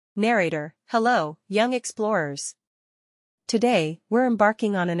Narrator: Hello, young explorers. Today, we're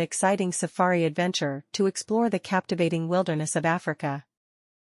embarking on an exciting safari adventure to explore the captivating wilderness of Africa.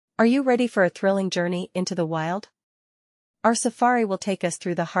 Are you ready for a thrilling journey into the wild? Our safari will take us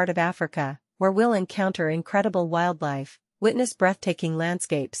through the heart of Africa, where we'll encounter incredible wildlife, witness breathtaking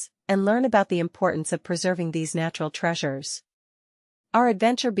landscapes, and learn about the importance of preserving these natural treasures. Our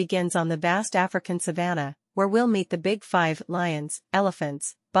adventure begins on the vast African savanna, where we'll meet the big five: lions,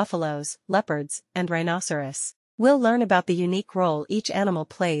 elephants, buffaloes, leopards, and rhinoceros. We'll learn about the unique role each animal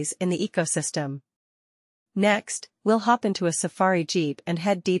plays in the ecosystem. Next, we'll hop into a safari jeep and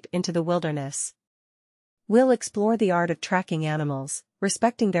head deep into the wilderness. We'll explore the art of tracking animals,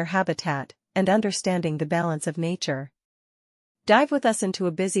 respecting their habitat, and understanding the balance of nature. Dive with us into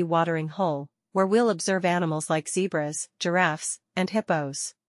a busy watering hole, where we'll observe animals like zebras, giraffes, and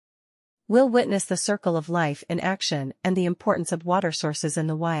hippos. We'll witness the circle of life in action and the importance of water sources in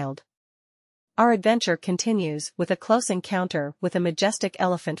the wild. Our adventure continues with a close encounter with a majestic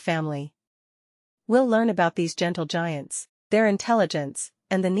elephant family. We'll learn about these gentle giants, their intelligence,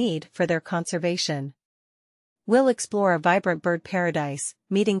 and the need for their conservation. We'll explore a vibrant bird paradise,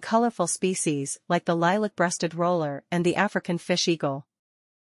 meeting colorful species like the lilac-breasted roller and the African fish eagle.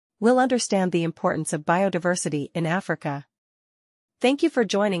 We'll understand the importance of biodiversity in Africa. Thank you for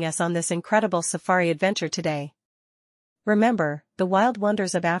joining us on this incredible safari adventure today. Remember, the wild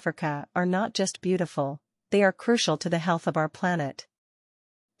wonders of Africa are not just beautiful, they are crucial to the health of our planet.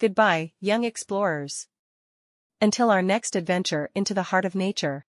 Goodbye, young explorers. Until our next adventure into the heart of nature.